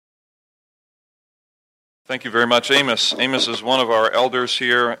Thank you very much, Amos. Amos is one of our elders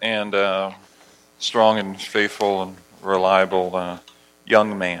here and strong and faithful and reliable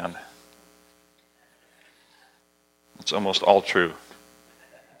young man. It's almost all true.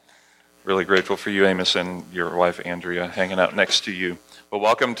 Really grateful for you, Amos, and your wife, Andrea, hanging out next to you. Well,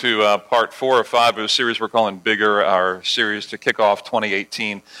 welcome to part 4 or 5 of a series we're calling Bigger, our series to kick off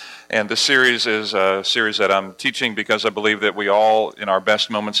 2018. And this series is a series that I'm teaching because I believe that we all, in our best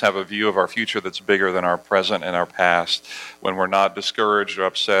moments, have a view of our future that's bigger than our present and our past. When we're not discouraged or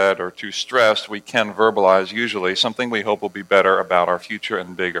upset or too stressed, we can verbalize, usually, something we hope will be better about our future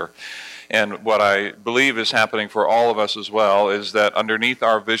and bigger. And what I believe is happening for all of us as well is that underneath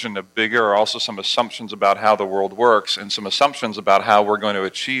our vision of bigger are also some assumptions about how the world works and some assumptions about how we're going to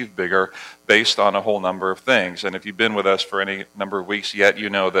achieve bigger based on a whole number of things. And if you've been with us for any number of weeks yet, you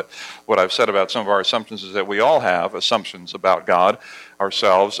know that what I've said about some of our assumptions is that we all have assumptions about God,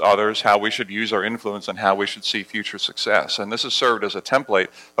 ourselves, others, how we should use our influence, and how we should see future success. And this has served as a template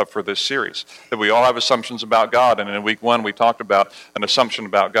for this series, that we all have assumptions about God. And in week 1, we talked about an assumption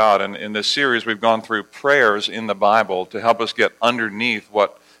about God. And in this series, we've gone through prayers in the Bible to help us get underneath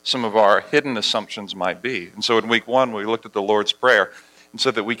what some of our hidden assumptions might be. And so in week 1, we looked at the Lord's Prayer and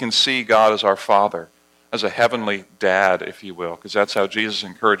said that we can see God as our Father, as a heavenly dad, if you will, because that's how Jesus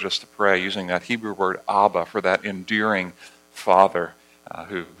encouraged us to pray, using that Hebrew word Abba for that endearing Father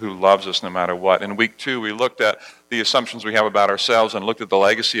who loves us no matter what. In week 2, we looked at the assumptions we have about ourselves and looked at the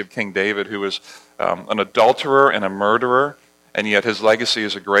legacy of King David, who was an adulterer and a murderer, and yet his legacy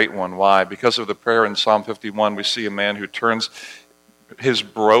is a great one. Why? Because of the prayer in Psalm 51, we see a man who turns his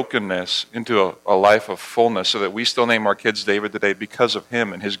brokenness into a life of fullness, so that we still name our kids David today because of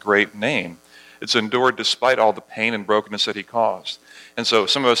him and his great name. It's endured despite all the pain and brokenness that he caused. And so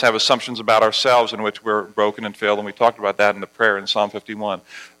some of us have assumptions about ourselves in which we're broken and failed, and we talked about that in the prayer in Psalm 51.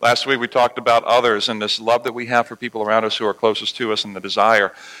 Last week we talked about others and this love that we have for people around us who are closest to us, and the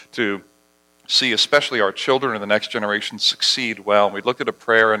desire to see especially our children and the next generation succeed well. We looked at a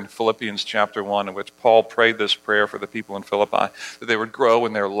prayer in Philippians chapter 1 in which Paul prayed this prayer for the people in Philippi, that they would grow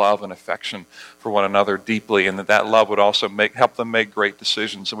in their love and affection for one another deeply, and that love would also help them make great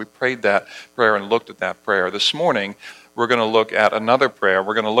decisions. So we prayed that prayer and looked at that prayer. This morning, we're going to look at another prayer.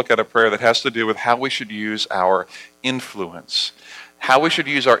 We're going to look at a prayer that has to do with how we should use our influence. How we should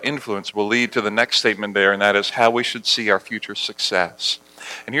use our influence will lead to the next statement there, and that is how we should see our future success.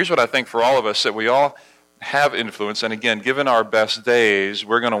 And here's what I think for all of us, that we all have influence. And again, given our best days,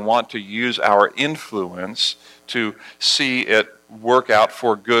 we're going to want to use our influence to see it work out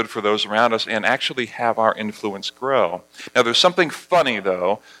for good for those around us and actually have our influence grow. Now, there's something funny,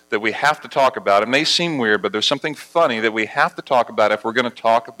 though, that we have to talk about. It may seem weird, but there's something funny that we have to talk about if we're going to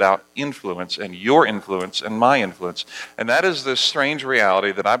talk about influence and your influence and my influence. And that is this strange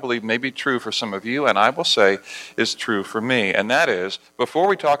reality that I believe may be true for some of you, and I will say is true for me. And that is, before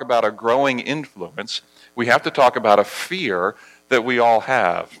we talk about a growing influence, we have to talk about a fear that we all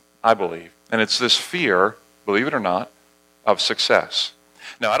have, I believe. And it's this fear, believe it or not, of success.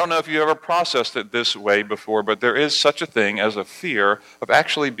 Now, I don't know if you ever processed it this way before, but there is such a thing as a fear of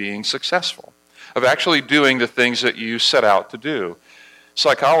actually being successful, of actually doing the things that you set out to do.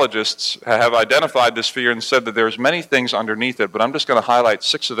 Psychologists have identified this fear and said that there's many things underneath it, but I'm just going to highlight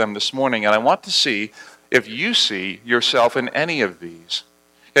 6 of them this morning, and I want to see if you see yourself in any of these.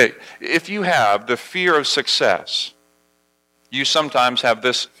 Okay, if you have the fear of success, you sometimes have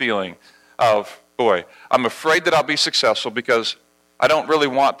this feeling of, boy, I'm afraid that I'll be successful because I don't really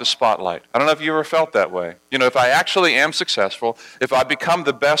want the spotlight. I don't know if you ever felt that way. You know, if I actually am successful, if I become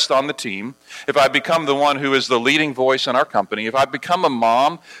the best on the team, if I become the one who is the leading voice in our company, if I become a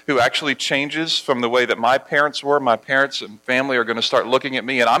mom who actually changes from the way that my parents were, my parents and family are going to start looking at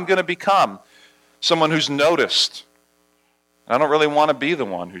me, and I'm going to become someone who's noticed. I don't really want to be the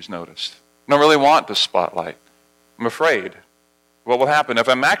one who's noticed. I don't really want the spotlight. I'm afraid. What will happen if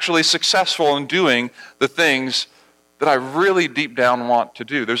I'm actually successful in doing the things that I really deep down want to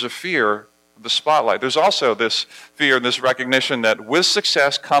do? There's a fear of the spotlight. There's also this fear and this recognition that with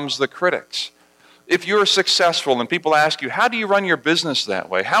success comes the critics. If you're successful and people ask you, how do you run your business that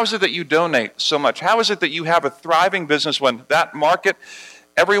way? How is it that you donate so much? How is it that you have a thriving business when that market,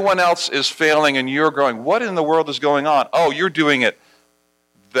 everyone else is failing and you're growing? What in the world is going on? Oh, you're doing it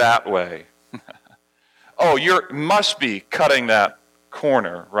that way. Oh, you must be cutting that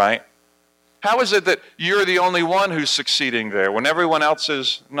corner, right? How is it that you're the only one who's succeeding there when everyone else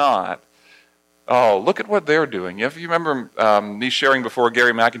is not? Oh, look at what they're doing. If you remember me sharing before,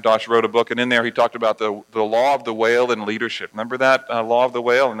 Gary McIntosh wrote a book, and in there he talked about the law of the whale in leadership. Remember that law of the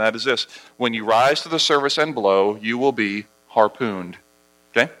whale? And that is this: when you rise to the surface and blow, you will be harpooned.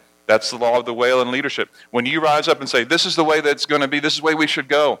 Okay? That's the law of the whale in leadership. When you rise up and say, this is the way that's going to be, this is the way we should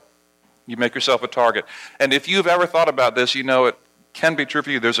go, you make yourself a target. And if you've ever thought about this, you know it can be true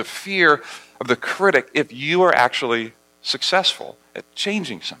for you. There's a fear of the critic if you are actually successful at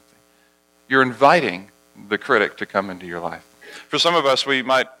changing something. You're inviting the critic to come into your life. For some of us, we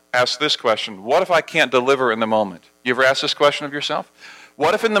might ask this question: what if I can't deliver in the moment? You ever ask this question of yourself?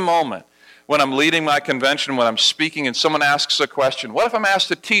 What if in the moment, when I'm leading my convention, when I'm speaking and someone asks a question, what if I'm asked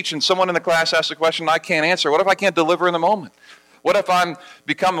to teach and someone in the class asks a question and I can't answer? What if I can't deliver in the moment? What if I'm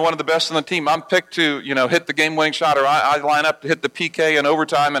become one of the best on the team? I'm picked to, hit the game-winning shot, or I line up to hit the PK in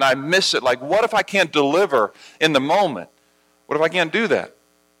overtime and I miss it. Like, what if I can't deliver in the moment? What if I can't do that?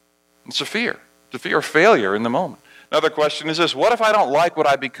 It's a fear. It's a fear of failure in the moment. Another question is this: what if I don't like what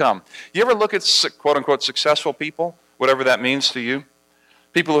I become? You ever look at quote-unquote successful people, whatever that means to you?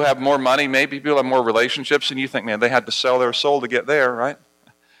 People who have more money, maybe people who have more relationships, and you think, man, they had to sell their soul to get there, right?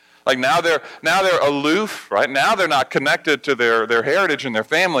 Like now they're aloof, right? Now they're not connected to their heritage and their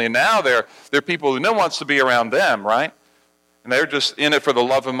family, and now they're people who no one wants to be around them, right? And they're just in it for the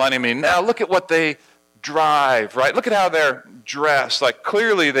love of money. I mean, now look at what they drive, right? Look at how they're dressed. Like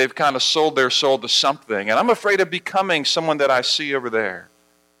clearly they've kind of sold their soul to something, and I'm afraid of becoming someone that I see over there.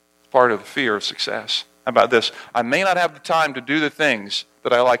 It's part of the fear of success. How about this? I may not have the time to do the things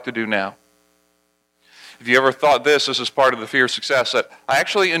that I like to do now. If you ever thought this is part of the fear of success, that I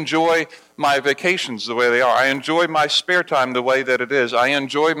actually enjoy my vacations the way they are. I enjoy my spare time the way that it is. I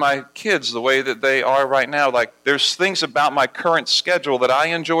enjoy my kids the way that they are right now. Like there's things about my current schedule that I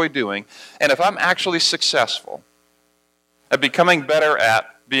enjoy doing. And if I'm actually successful at becoming better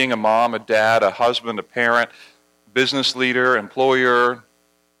at being a mom, a dad, a husband, a parent, business leader, employer,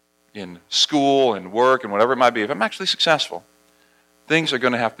 in school and work and whatever it might be, if I'm actually successful, things are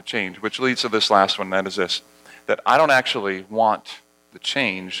going to have to change, which leads to this last one, that is this: that I don't actually want the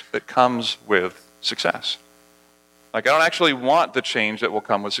change that comes with success. Like I don't actually want the change that will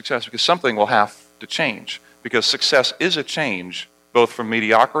come with success, because something will have to change, because success is a change both from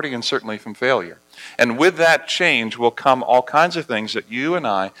mediocrity and certainly from failure. And with that change will come all kinds of things that you and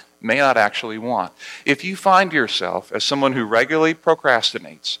I may not actually want. If you find yourself as someone who regularly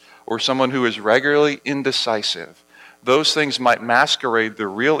procrastinates or someone who is regularly indecisive, those things might masquerade the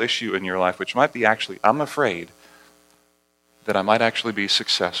real issue in your life, which might be actually, I'm afraid that I might actually be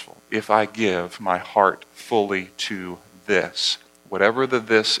successful if I give my heart fully to this, whatever the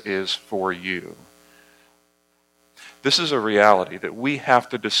this is for you. This is a reality that we have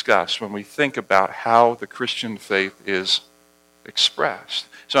to discuss when we think about how the Christian faith is expressed.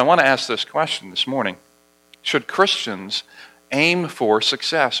 So I want to ask this question this morning: should Christians aim for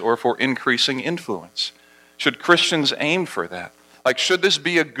success or for increasing influence? Should Christians aim for that? Like, should this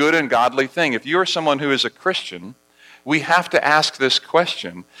be a good and godly thing? If you're someone who is a Christian, we have to ask this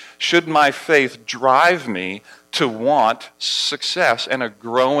question: should my faith drive me to want success and a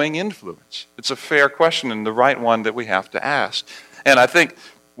growing influence? It's a fair question and the right one that we have to ask. And I think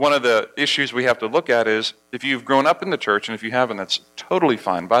one of the issues we have to look at is, if you've grown up in the church, and if you haven't, that's totally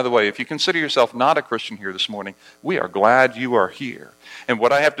fine. By the way, if you consider yourself not a Christian here this morning, we are glad you are here. And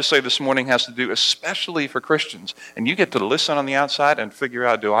what I have to say this morning has to do especially for Christians. And you get to listen on the outside and figure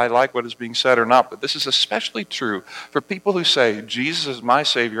out, do I like what is being said or not? But this is especially true for people who say, Jesus is my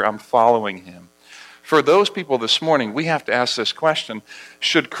Savior, I'm following Him. For those people this morning, we have to ask this question: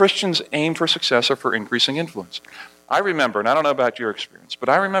 should Christians aim for success or for increasing influence? I remember, and I don't know about your experience, but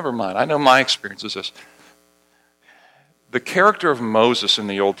I remember mine. I know my experience is this. The character of Moses in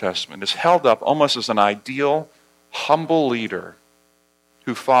the Old Testament is held up almost as an ideal, humble leader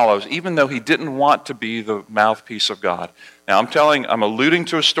who follows, even though he didn't want to be the mouthpiece of God. Now, I'm alluding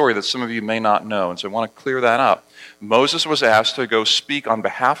to a story that some of you may not know, and so I want to clear that up. Moses was asked to go speak on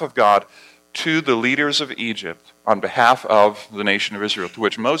behalf of God to the leaders of Egypt on behalf of the nation of Israel, to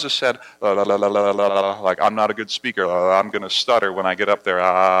which Moses said, la, la, la, la, la, la, la, like, I'm not a good speaker, I'm going to stutter when I get up there,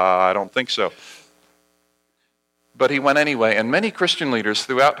 I don't think so. But he went anyway, and many Christian leaders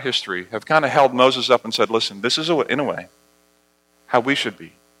throughout history have kind of held Moses up and said, listen, this is, in a way, how we should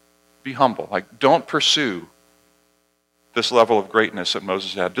be. Be humble. Like, don't pursue this level of greatness that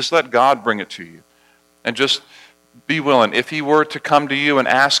Moses had. Just let God bring it to you. And just be willing. If He were to come to you and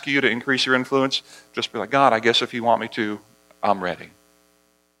ask you to increase your influence, just be like, God, I guess if you want me to, I'm ready.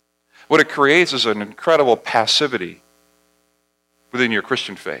 What it creates is an incredible passivity within your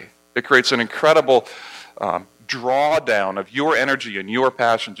Christian faith. It creates an incredible drawdown of your energy and your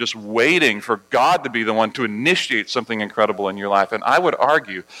passion, just waiting for God to be the one to initiate something incredible in your life. And I would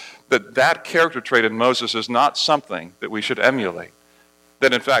argue that that character trait in Moses is not something that we should emulate.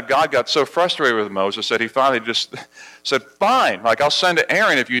 That in fact God got so frustrated with Moses that he finally just said, fine, like I'll send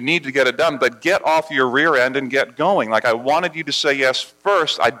Aaron if you need to get it done, but get off your rear end and get going. Like I wanted you to say yes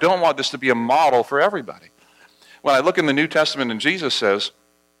first. I don't want this to be a model for everybody. When I look in the New Testament and Jesus says,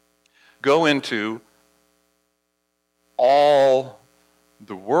 go into all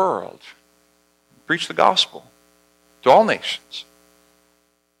the world, preach the gospel to all nations,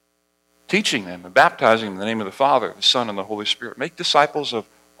 teaching them and baptizing them in the name of the Father, the Son, and the Holy Spirit. Make disciples of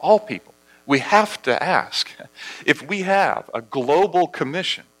all people. We have to ask, if we have a global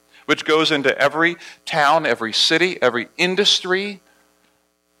commission, which goes into every town, every city, every industry,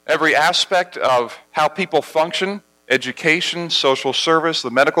 every aspect of how people function, education, social service,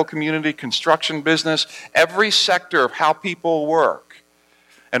 the medical community, construction business, every sector of how people work,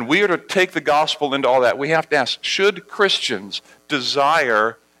 and we are to take the gospel into all that, we have to ask, should Christians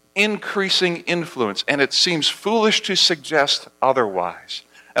desire increasing influence? And it seems foolish to suggest otherwise.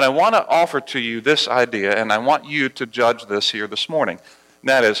 And I want to offer to you this idea, and I want you to judge this here this morning. And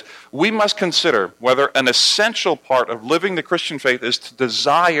that is, we must consider whether an essential part of living the Christian faith is to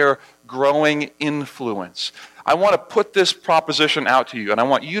desire growing influence. I want to put this proposition out to you, and I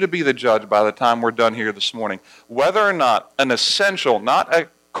want you to be the judge by the time we're done here this morning, whether or not an essential, not a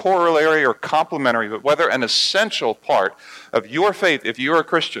corollary or complementary, but whether an essential part of your faith, if you're a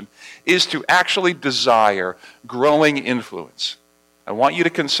Christian, is to actually desire growing influence. I want you to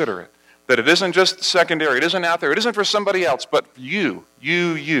consider it, that it isn't just secondary, it isn't out there, it isn't for somebody else, but you.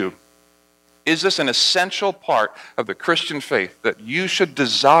 Is this an essential part of the Christian faith that you should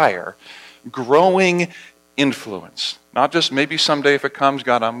desire growing influence? Not just maybe someday if it comes,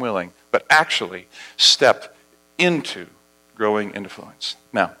 God, I'm willing, but actually step into growing influence.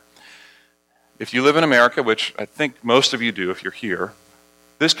 Now, if you live in America, which I think most of you do if you're here,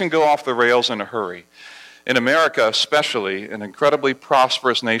 this can go off the rails in a hurry. In America especially, an incredibly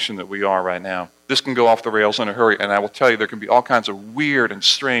prosperous nation that we are right now, this can go off the rails in a hurry. And I will tell you, there can be all kinds of weird and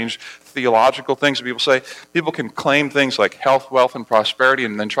strange theological things that people say. People can claim things like health, wealth, and prosperity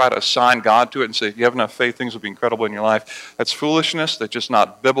and then try to assign God to it and say, if you have enough faith, things will be incredible in your life. That's foolishness. That's just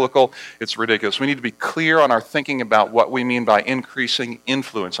not biblical. It's ridiculous. We need to be clear on our thinking about what we mean by increasing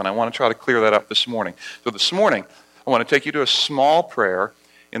influence. And I want to try to clear that up this morning. So this morning, I want to take you to a small prayer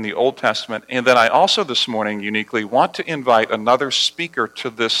in the Old Testament. And then I also this morning uniquely want to invite another speaker to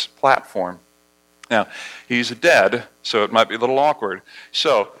this platform. Now, he's dead, so it might be a little awkward.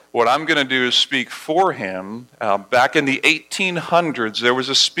 So what I'm going to do is speak for him. Back in the 1800s, there was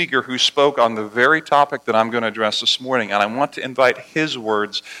a speaker who spoke on the very topic that I'm going to address this morning, and I want to invite his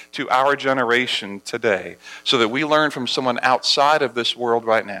words to our generation today so that we learn from someone outside of this world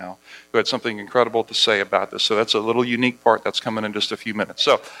right now who had something incredible to say about this. So that's a little unique part that's coming in just a few minutes.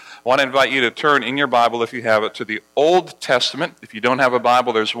 So I want to invite you to turn in your Bible, if you have it, to the Old Testament. If you don't have a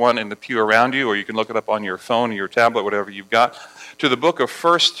Bible, there's one in the pew around you, or you can look it up on your phone or your tablet, whatever you've got, to the book of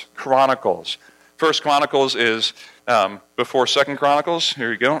 1 Chronicles. 1 Chronicles is before 2 Chronicles.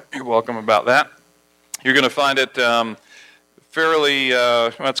 Here you go. You're welcome about that. You're going to find it fairly,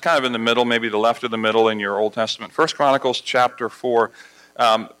 well, it's kind of in the middle, maybe the left of the middle in your Old Testament. 1 Chronicles chapter 4.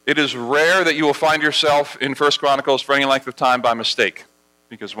 It is rare that you will find yourself in 1 Chronicles for any length of time by mistake.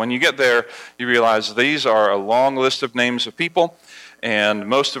 Because when you get there, you realize these are a long list of names of people, and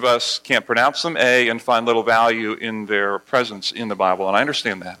most of us can't pronounce them, and find little value in their presence in the Bible. And I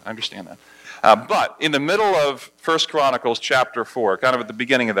understand that. But in the middle of 1 Chronicles chapter 4, kind of at the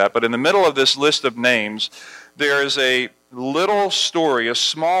beginning of that, but in the middle of this list of names, there is a little story, a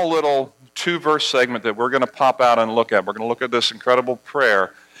small little 2-verse segment that we're going to pop out and look at. We're going to look at this incredible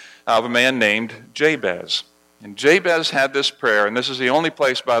prayer of a man named Jabez. And Jabez had this prayer, and this is the only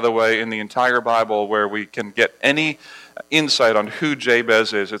place, by the way, in the entire Bible where we can get any insight on who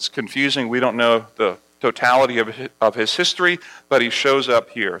Jabez is. It's confusing. We don't know the totality of his history, but he shows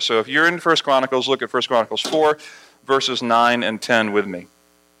up here. So if you're in 1 Chronicles, look at 1 Chronicles 4, verses 9 and 10 with me.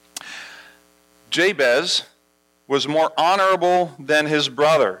 Jabez was more honorable than his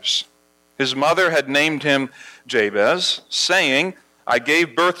brothers. His mother had named him Jabez, saying, I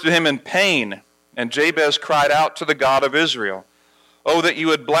gave birth to him in pain. And Jabez cried out to the God of Israel, Oh, that you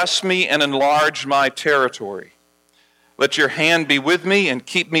would bless me and enlarge my territory. Let your hand be with me and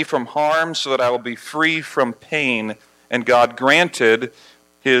keep me from harm so that I will be free from pain. And God granted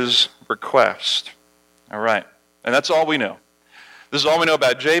his request. All right. And that's all we know. This is all we know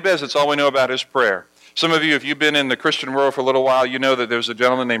about Jabez. It's all we know about his prayer. Some of you, if you've been in the Christian world for a little while, you know that there's a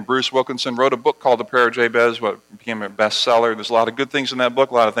gentleman named Bruce Wilkinson, wrote a book called The Prayer of Jabez, what became a bestseller. There's a lot of good things in that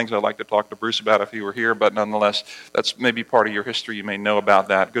book, a lot of things I'd like to talk to Bruce about if he were here, but nonetheless, that's maybe part of your history. You may know about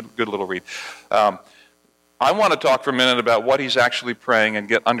that. Good little read. I want to talk for a minute about what he's actually praying and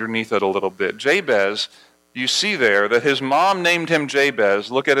get underneath it a little bit. Jabez, you see there that his mom named him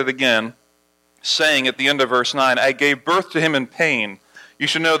Jabez. Look at it again, saying at the end of verse 9, I gave birth to him in pain. You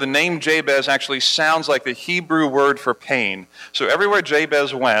should know the name Jabez actually sounds like the Hebrew word for pain. So everywhere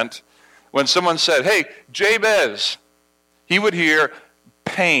Jabez went, when someone said, hey, Jabez, he would hear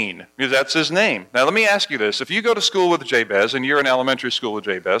pain, because that's his name. Now let me ask you this. If you go to school with Jabez, and you're in elementary school with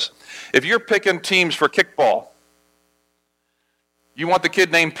Jabez, if you're picking teams for kickball, you want the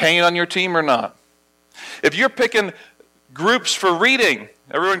kid named Pain on your team or not? If you're picking groups for reading,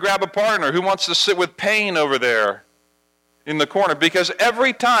 everyone grab a partner. Who wants to sit with Pain over there in the corner? Because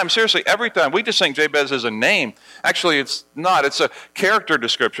every time, seriously, every time, we just think Jabez is a name. Actually, it's not. It's a character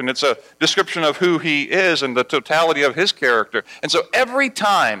description. It's a description of who he is and the totality of his character. And so every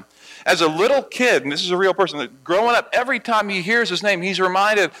time, as a little kid, and this is a real person, that growing up, every time he hears his name, he's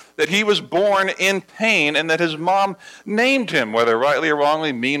reminded that he was born in pain and that his mom named him, whether rightly or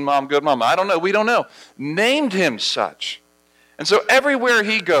wrongly, mean mom, good mom, I don't know, we don't know, named him such. And so everywhere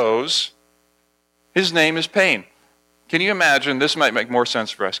he goes, his name is Pain. Can you imagine, this might make more sense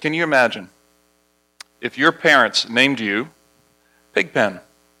for us, can you imagine if your parents named you Pigpen?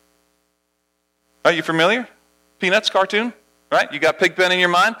 Are you familiar? Peanuts cartoon, right? You got Pigpen in your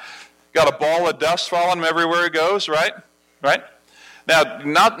mind? Got a ball of dust following him everywhere he goes, right? Right? Now,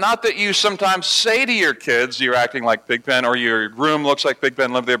 not that you sometimes say to your kids you're acting like Pigpen or your room looks like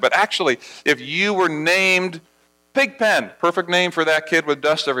Pigpen lived there, but actually, if you were named Pigpen, perfect name for that kid with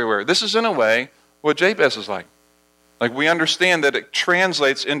dust everywhere, this is in a way what Jabez is like. Like, we understand that it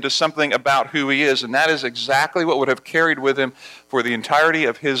translates into something about who he is, and that is exactly what would have carried with him for the entirety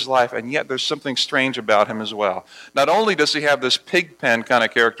of his life, and yet there's something strange about him as well. Not only does he have this Pigpen kind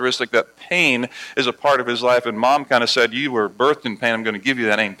of characteristic that pain is a part of his life, and mom kind of said, you were birthed in pain, I'm going to give you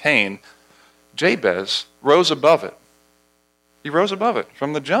that name, Pain. Jabez rose above it. He rose above it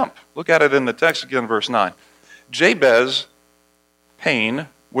from the jump. Look at it in the text again, verse 9. Jabez, Pain,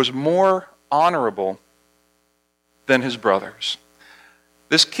 was more honorable than his brothers.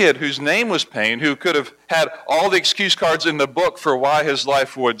 This kid whose name was Pain, who could have had all the excuse cards in the book for why his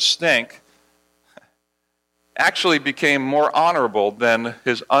life would stink, actually became more honorable than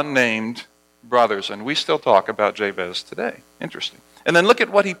his unnamed brothers. And we still talk about Jabez today. Interesting. And then look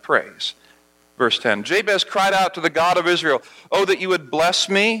at what he prays. Verse 10, Jabez cried out to the God of Israel, oh, that you would bless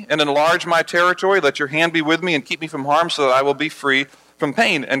me and enlarge my territory. Let your hand be with me and keep me from harm so that I will be free from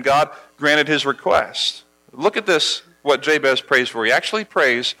pain. And God granted his request. Look at this, what Jabez prays for. He actually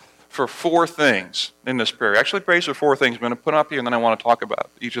prays for four things in this prayer. He actually prays for four things. I'm going to put them up here, and then I want to talk about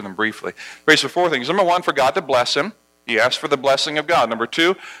each of them briefly. He prays for four things. Number one, for God to bless him. He asks for the blessing of God. Number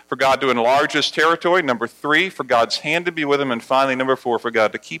two, for God to enlarge his territory. Number three, for God's hand to be with him. And finally, number four, for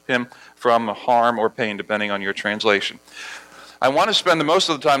God to keep him from harm or pain, depending on your translation. I want to spend the most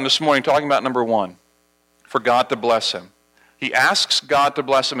of the time this morning talking about number one, for God to bless him. He asks God to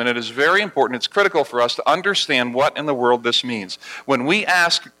bless him, and it is very important. It's critical for us to understand what in the world this means. When we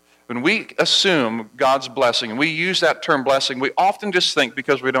assume God's blessing, and we use that term blessing, we often just think,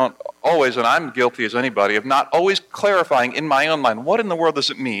 because we don't always, and I'm guilty as anybody, of not always clarifying in my own mind, what in the world does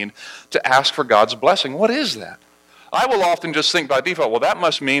it mean to ask for God's blessing? What is that? I will often just think by default, well, that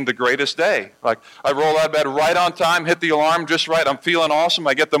must mean the greatest day. Like, I roll out of bed right on time, hit the alarm just right, I'm feeling awesome,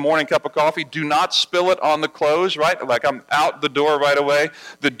 I get the morning cup of coffee, do not spill it on the clothes, right? Like, I'm out the door right away.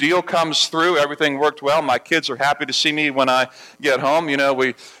 The deal comes through, everything worked well, my kids are happy to see me when I get home. You know,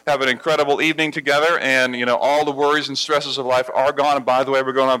 we have an incredible evening together, and, you know, all the worries and stresses of life are gone. And by the way,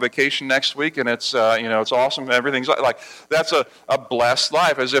 we're going on vacation next week, and it's, it's awesome. Everything's like that's a blessed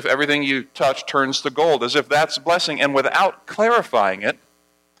life, as if everything you touch turns to gold, as if that's a blessing. And without clarifying it,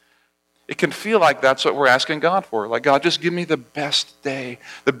 it can feel like that's what we're asking God for. Like, God, just give me the best day,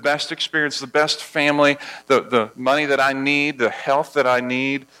 the best experience, the best family, the money that I need, the health that I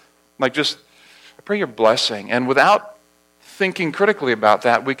need. Like, just, I pray your blessing. And without thinking critically about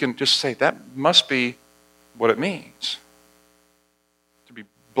that, we can just say, that must be what it means to be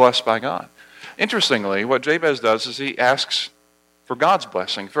blessed by God. Interestingly, what Jabez does is he asks for God's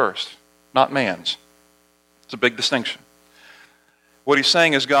blessing first, not man's. It's a big distinction. What he's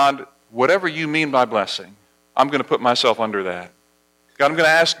saying is, God, whatever you mean by blessing, I'm going to put myself under that. God, I'm going to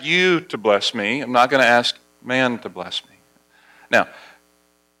ask you to bless me. I'm not going to ask man to bless me. Now,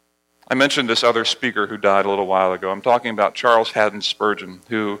 I mentioned this other speaker who died a little while ago. I'm talking about Charles Haddon Spurgeon,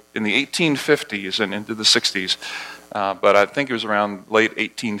 who in the 1850s and into the 60s, but I think it was around late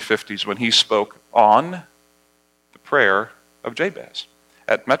 1850s when he spoke on the prayer of Jabez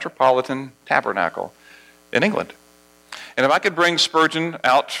at Metropolitan Tabernacle in England. And if I could bring Spurgeon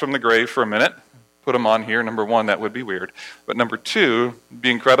out from the grave for a minute, put him on here. Number one, that would be weird. But number two, it'd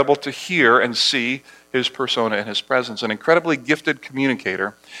be incredible to hear and see his persona and his presence. An incredibly gifted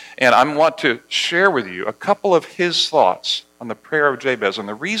communicator. And I want to share with you a couple of his thoughts on the prayer of Jabez. And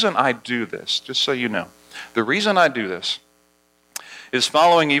the reason I do this, just so you know, the reason I do this is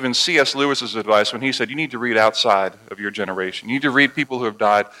following even C.S. Lewis's advice when he said, you need to read outside of your generation. You need to read people who have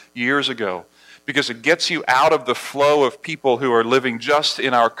died years ago, because it gets you out of the flow of people who are living just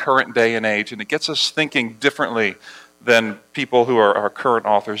in our current day and age, and it gets us thinking differently than people who are our current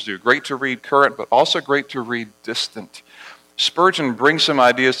authors do. Great to read current, but also great to read distant. Spurgeon brings some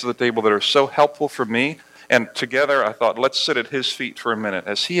ideas to the table that are so helpful for me, and together I thought, let's sit at his feet for a minute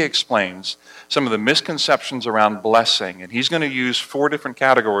as he explains some of the misconceptions around blessing. And he's going to use 4 different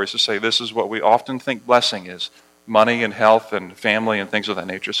categories to say this is what we often think blessing is: money and health and family and things of that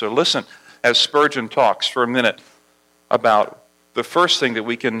nature. So listen as Spurgeon talks for a minute about the first thing that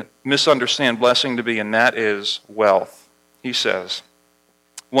we can misunderstand blessing to be, and that is wealth. He says,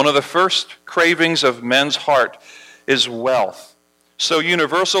 one of the first cravings of men's heart is wealth. So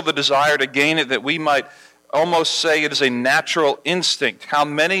universal the desire to gain it that we might almost say it is a natural instinct. How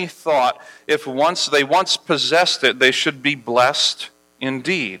many thought if they once possessed it, they should be blessed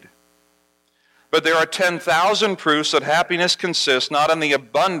indeed. But there are 10,000 proofs that happiness consists not in the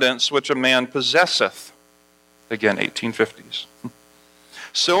abundance which a man possesseth. Again, 1850s.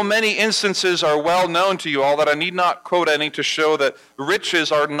 So many instances are well known to you all that I need not quote any to show that riches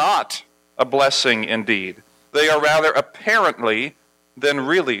are not a blessing indeed. They are rather apparently than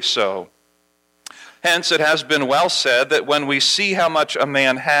really so. Hence it has been well said that when we see how much a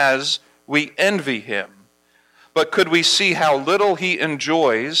man has, we envy him. But could we see how little he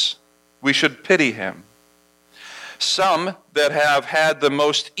enjoys, we should pity him. Some that have had the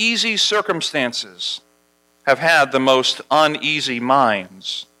most easy circumstances have had the most uneasy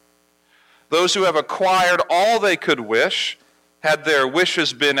minds. Those who have acquired all they could wish, had their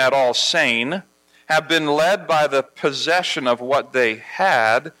wishes been at all sane, have been led by the possession of what they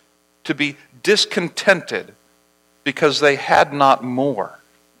had to be discontented because they had not more.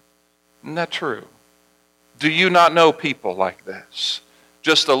 Isn't that true? Do you not know people like this?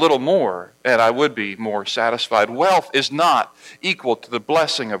 Just a little more, and I would be more satisfied. Wealth is not equal to the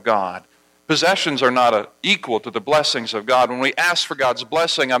blessing of God. Possessions are not equal to the blessings of God. When we ask for God's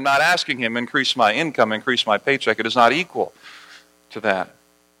blessing, I'm not asking Him, increase my income, increase my paycheck. It is not equal to that.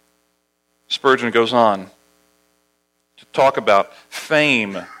 Spurgeon goes on to talk about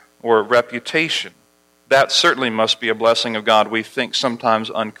fame or reputation. That certainly must be a blessing of God, we think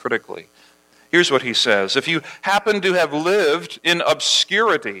sometimes uncritically. Here's what he says. If you happen to have lived in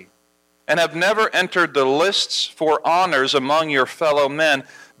obscurity and have never entered the lists for honors among your fellow men,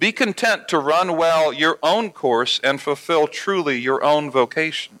 be content to run well your own course and fulfill truly your own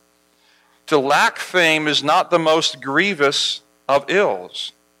vocation. To lack fame is not the most grievous of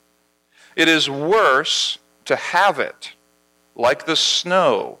ills. It is worse to have it, like the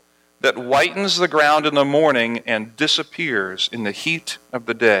snow that whitens the ground in the morning and disappears in the heat of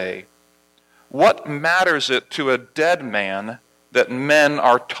the day. What matters it to a dead man that men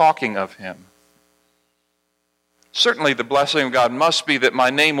are talking of him? Certainly the blessing of God must be that my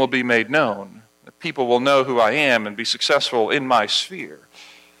name will be made known, that people will know who I am and be successful in my sphere.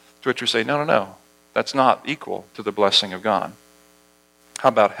 To which you say, no, that's not equal to the blessing of God. How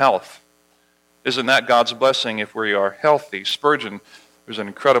about health? Isn't that God's blessing if we are healthy? Spurgeon, who's an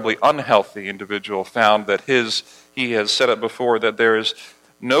incredibly unhealthy individual, found that he has said it before, that there is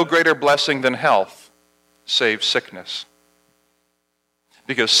no greater blessing than health, save sickness.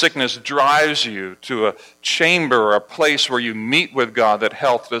 Because sickness drives you to a chamber or a place where you meet with God that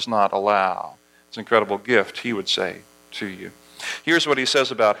health does not allow. It's an incredible gift, he would say to you. Here's what he says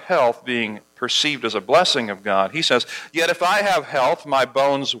about health being perceived as a blessing of God. He says, yet if I have health, my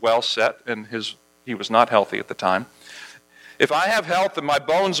bones well set, and he was not healthy at the time. If I have health and my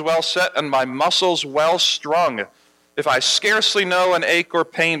bones well set and my muscles well strung, if I scarcely know an ache or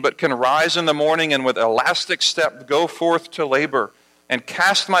pain, but can rise in the morning and with elastic step go forth to labor, and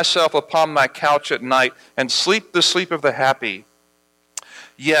cast myself upon my couch at night, and sleep the sleep of the happy.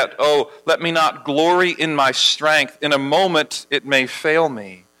 Yet, let me not glory in my strength. In a moment it may fail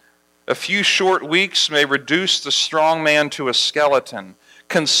me. A few short weeks may reduce the strong man to a skeleton.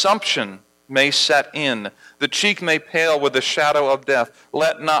 Consumption may set in. The cheek may pale with the shadow of death.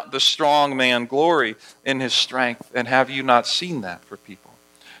 Let not the strong man glory in his strength. And have you not seen that for people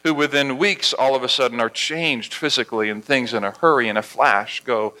who within weeks all of a sudden are changed physically and things in a hurry, in a flash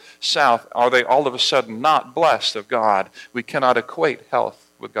go south? Are they all of a sudden not blessed of God? We cannot equate health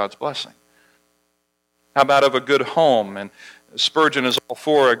with God's blessing. How about of a good home? And Spurgeon is all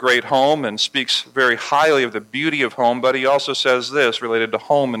for a great home and speaks very highly of the beauty of home, but he also says this related to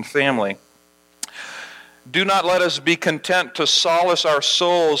home and family. Do not let us be content to solace our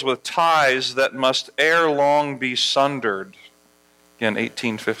souls with ties that must ere long be sundered. Again,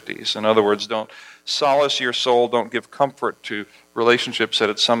 1850s. In other words, don't solace your soul, don't give comfort to relationships that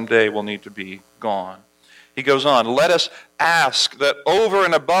at some day will need to be gone. He goes on, let us ask that over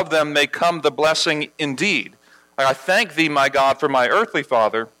and above them may come the blessing indeed. I thank thee, my God, for my earthly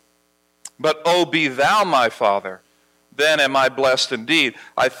father, but oh, be thou my father. Then am I blessed indeed.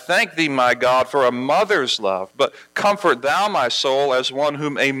 I thank thee, my God, for a mother's love, but comfort thou my soul as one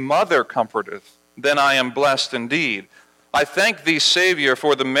whom a mother comforteth. Then I am blessed indeed. I thank thee, Savior,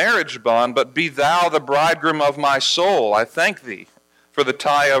 for the marriage bond, but be thou the bridegroom of my soul. I thank thee for the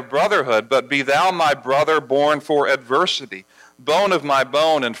tie of brotherhood, but be thou my brother born for adversity, bone of my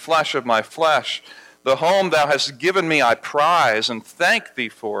bone and flesh of my flesh. The home thou hast given me I prize and thank thee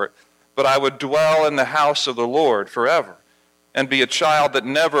for it. But I would dwell in the house of the Lord forever, and be a child that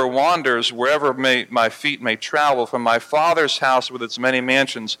never wanders wherever my feet may travel. From my Father's house with its many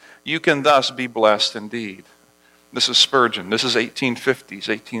mansions, you can thus be blessed indeed. This is Spurgeon. This is 1850s,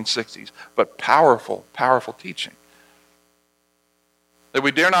 1860s, but powerful, powerful teaching. That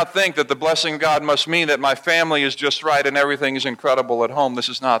we dare not think that the blessing of God must mean that my family is just right and everything is incredible at home. This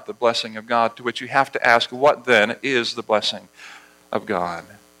is not the blessing of God, to which you have to ask, what then is the blessing of God?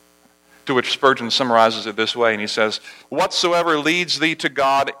 To which Spurgeon summarizes it this way, and he says, whatsoever leads thee to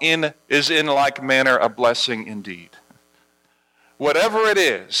God is in like manner a blessing indeed. Whatever it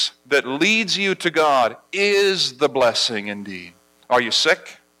is that leads you to God is the blessing indeed. Are you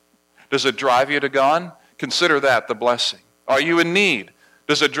sick? Does it drive you to God? Consider that the blessing. Are you in need?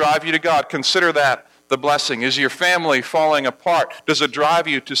 Does it drive you to God? Consider that the blessing. Is your family falling apart? Does it drive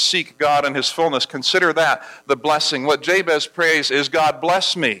you to seek God in His fullness? Consider that the blessing. What Jabez prays is, God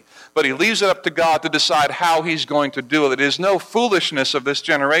bless me. But he leaves it up to God to decide how he's going to do it. It is no foolishness of this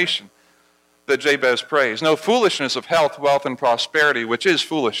generation that Jabez prays. No foolishness of health, wealth, and prosperity, which is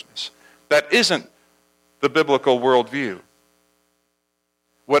foolishness. That isn't the biblical worldview.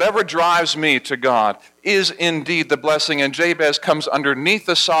 Whatever drives me to God is indeed the blessing, and Jabez comes underneath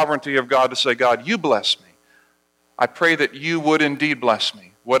the sovereignty of God to say, God, you bless me. I pray that you would indeed bless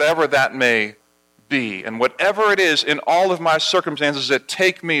me, whatever that may be, and whatever it is in all of my circumstances that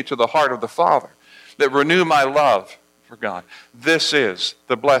take me to the heart of the Father, that renew my love for God. This is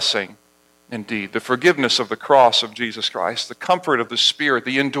the blessing indeed, the forgiveness of the cross of Jesus Christ, the comfort of the Spirit,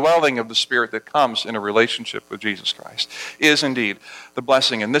 the indwelling of the Spirit that comes in a relationship with Jesus Christ is indeed the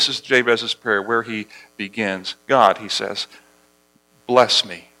blessing. And this is Jabez's prayer where he begins. God, he says, bless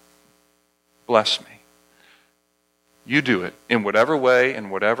me. Bless me. You do it in whatever way, in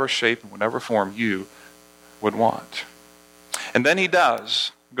whatever shape, in whatever form you would want. And then he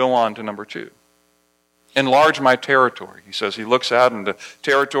does go on to number 2. Enlarge my territory. He says he looks out and the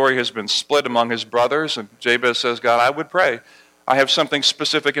territory has been split among his brothers. And Jabez says, God, I would pray. I have something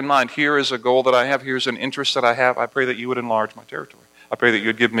specific in mind. Here is a goal that I have. Here's an interest that I have. I pray that you would enlarge my territory. I pray that you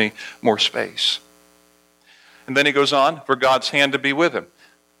would give me more space. And then he goes on, for God's hand to be with him.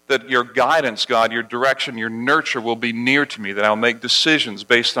 That your guidance, God, your direction, your nurture will be near to me, that I'll make decisions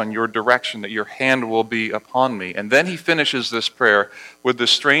based on your direction, that your hand will be upon me. And then he finishes this prayer with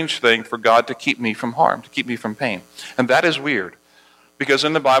this strange thing for God to keep me from harm, to keep me from pain. And that is weird, because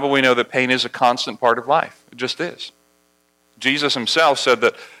in the Bible we know that pain is a constant part of life. It just is. Jesus himself said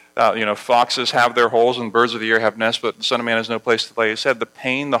that foxes have their holes and birds of the air have nests, but the Son of Man has no place to lay his head. The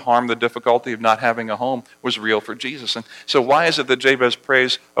pain, the harm, the difficulty of not having a home was real for Jesus. And so why is it that Jabez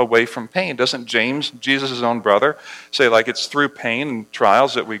prays away from pain? Doesn't James, Jesus' own brother, say like it's through pain and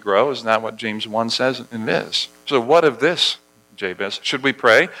trials that we grow? Isn't that what James 1 says? And it is. So what of this, Jabez? Should we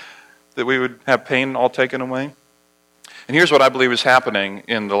pray that we would have pain all taken away? And here's what I believe is happening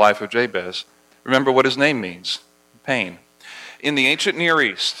in the life of Jabez. Remember what his name means, pain. In the ancient Near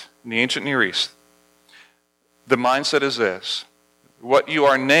East, the mindset is this. What you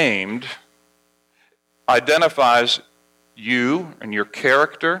are named identifies you and your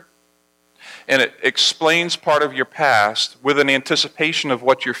character, and it explains part of your past with an anticipation of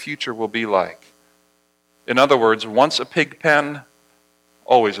what your future will be like. In other words, once a pig pen,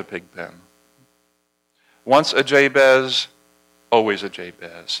 always a pig pen. Once a Jabez, always a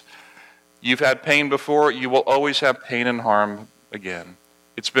Jabez. You've had pain before, you will always have pain and harm again.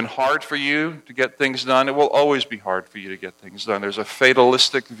 It's been hard for you to get things done. It will always be hard for you to get things done. There's a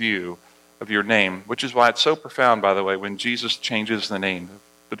fatalistic view of your name, which is why it's so profound, by the way, when Jesus changes the name of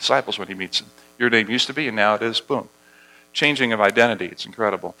the disciples when he meets them. Your name used to be, and now it is, boom. Changing of identity. It's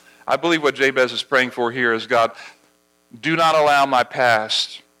incredible. I believe what Jabez is praying for here is, God, Do not allow my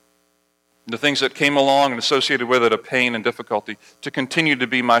past, the things that came along and associated with it of pain and difficulty, to continue to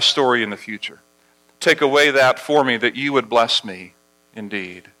be my story in the future. Take away that for me, that you would bless me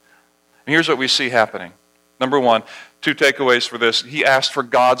indeed. And here's what we see happening. Number one, two takeaways for this. He asked for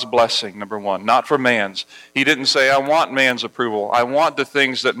God's blessing, number one, not for man's. He didn't say, I want man's approval. I want the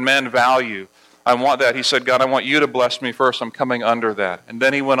things that men value. I want that. He said, God, I want you to bless me first. I'm coming under that. And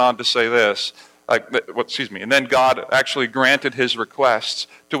then he went on to say this. And then God actually granted his requests,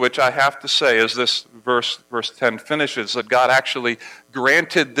 to which I have to say, as this verse 10 finishes, that God actually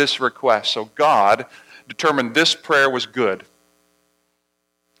granted this request. So God determined this prayer was good.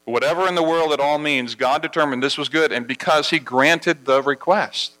 Whatever in the world it all means, God determined this was good, and because he granted the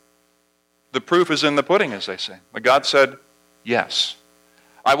request. The proof is in the pudding, as they say. But God said, yes,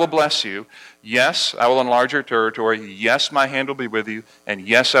 I will bless you. Yes, I will enlarge your territory. Yes, my hand will be with you. And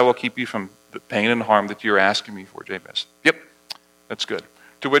yes, I will keep you from the pain and harm that you're asking me for, Jabez. Yep, that's good.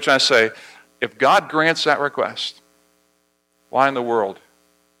 To which I say, if God grants that request, why in the world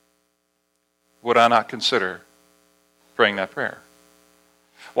would I not consider praying that prayer?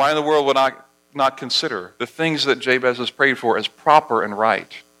 Why in the world would I not consider the things that Jabez has prayed for as proper and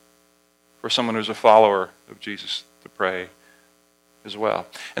right for someone who's a follower of Jesus to pray as well?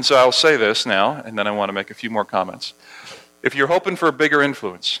 And so I'll say this now, and then I want to make a few more comments. If you're hoping for a bigger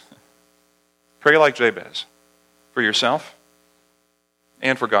influence, pray like Jabez for yourself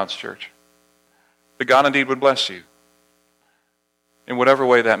and for God's church. That God indeed would bless you in whatever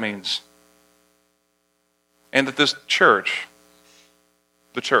way that means. And that this church,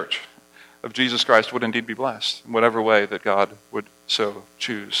 the church of Jesus Christ, would indeed be blessed in whatever way that God would so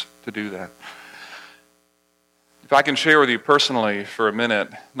choose to do that. If I can share with you personally for a minute,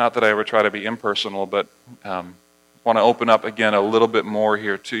 not that I ever try to be impersonal, but want to open up again a little bit more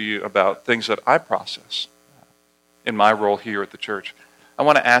here to you about things that I process in my role here at the church. I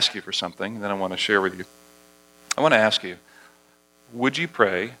want to ask you for something, and then I want to share with you. I want to ask you, would you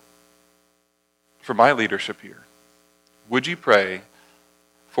pray for my leadership here? Would you pray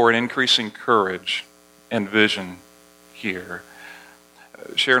for an increasing courage and vision here?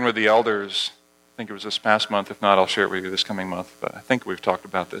 Sharing with the elders, I think it was this past month. If not, I'll share it with you this coming month. But I think we've talked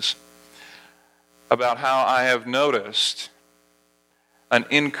about this. About how I have noticed an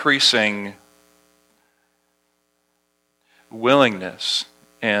increasing willingness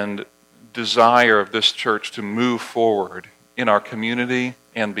and desire of this church to move forward in our community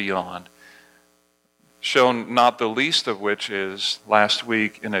and beyond. Shown not the least of which is last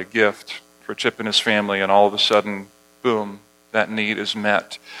week in a gift for Chip and his family, and all of a sudden, boom, that need is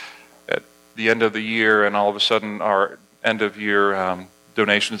met at the end of the year, and all of a sudden our end of year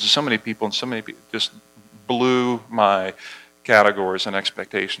donations to so many people, and so many people just blew my categories and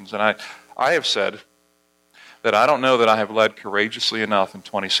expectations. And I have said that I don't know that I have led courageously enough in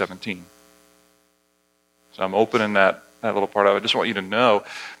 2017. So I'm opening that little part of it. I just want you to know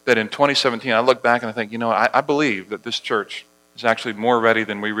that in 2017, I look back and I think, I believe that this church is actually more ready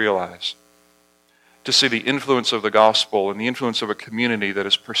than we realize to see the influence of the gospel and the influence of a community that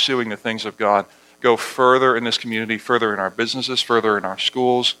is pursuing the things of God go further in this community, further in our businesses, further in our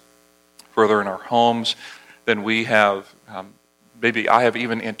schools, further in our homes than we have, maybe I have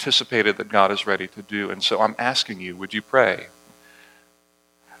even anticipated that God is ready to do. And so I'm asking you, would you pray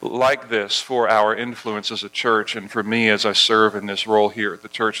like this for our influence as a church, and for me as I serve in this role here at the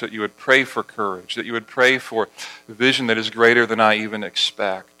church, that you would pray for courage, that you would pray for vision that is greater than I even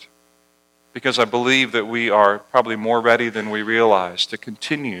expect. Because I believe that we are probably more ready than we realize to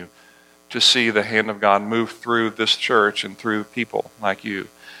continue to see the hand of God move through this church and through people like you,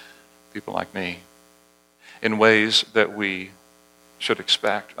 people like me, in ways that we should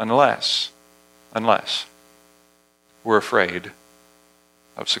expect, unless we're afraid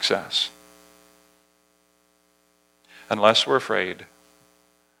of success. Unless we're afraid,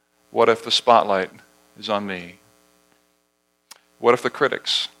 what if the spotlight is on me? What if the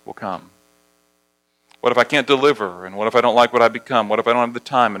critics will come? What if I can't deliver? And what if I don't like what I become? What if I don't have the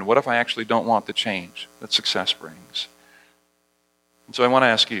time? And what if I actually don't want the change that success brings? And so I want to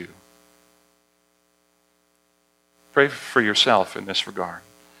ask you, pray for yourself in this regard.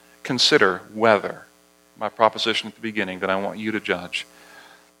 Consider whether my proposition at the beginning that I want you to judge,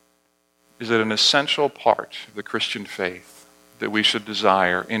 is it an essential part of the Christian faith that we should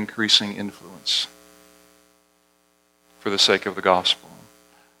desire increasing influence for the sake of the gospel?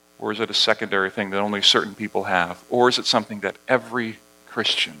 Or is it a secondary thing that only certain people have? Or is it something that every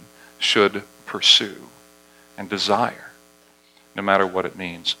Christian should pursue and desire, no matter what it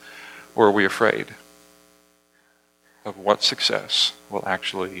means? Or are we afraid of what success will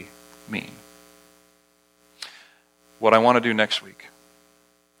actually mean? What I want to do next week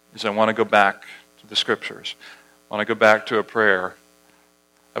is I want to go back to the Scriptures. I want to go back to a prayer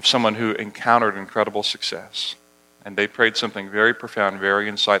of someone who encountered incredible success. And they prayed something very profound, very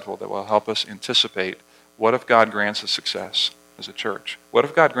insightful that will help us anticipate what if God grants us success as a church? What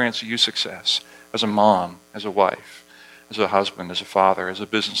if God grants you success as a mom, as a wife, as a husband, as a father, as a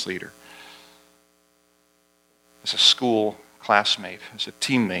business leader, as a school classmate, as a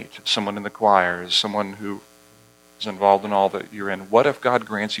teammate, as someone in the choir, as someone who is involved in all that you're in? What if God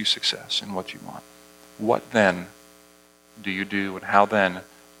grants you success in what you want? What then do you do, and how then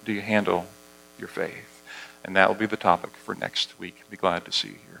do you handle your faith? And that will be the topic for next week. Be glad to see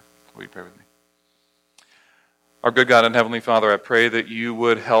you here. Will you pray with me? Our good God and Heavenly Father, I pray that you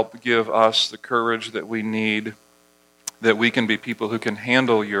would help give us the courage that we need, that we can be people who can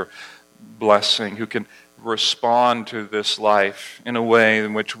handle your blessing, who can respond to this life in a way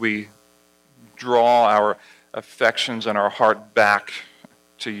in which we draw our affections and our heart back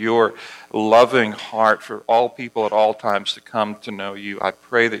to your loving heart for all people at all times to come to know you. I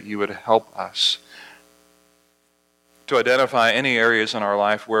pray that you would help us to identify any areas in our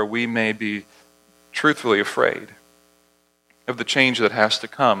life where we may be truthfully afraid of the change that has to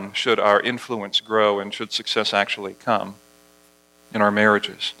come should our influence grow and should success actually come in our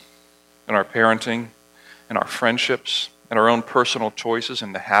marriages, in our parenting, in our friendships, in our own personal choices,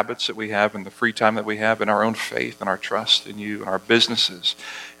 in the habits that we have, in the free time that we have, in our own faith and our trust in you, in our businesses,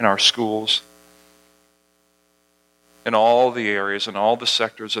 in our schools, in all the areas and all the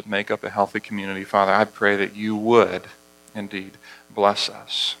sectors that make up a healthy community. Father, I pray that you would indeed bless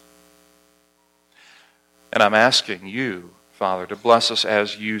us. And I'm asking you, Father, to bless us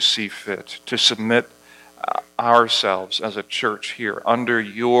as you see fit, to submit ourselves as a church here under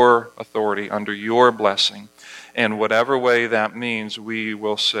your authority, under your blessing. And whatever way that means, we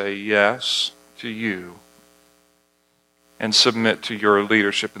will say yes to you and submit to your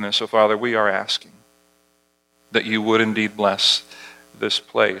leadership in this. So, Father, we are asking that you would indeed bless this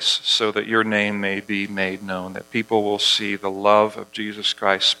place so that your name may be made known, that people will see the love of Jesus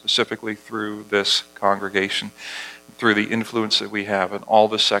Christ specifically through this congregation, through the influence that we have in all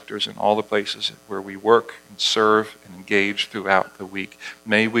the sectors and all the places where we work and serve and engage throughout the week.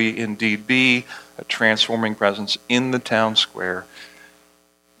 May we indeed be a transforming presence in the town square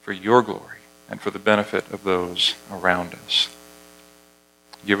for your glory and for the benefit of those around us.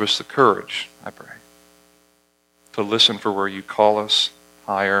 Give us the courage, I pray, to listen for where you call us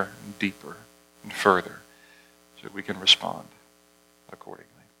higher and deeper and further so that we can respond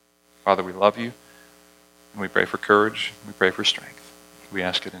accordingly. Father, we love you, and we pray for courage, and we pray for strength. We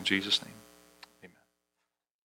ask it in Jesus' name.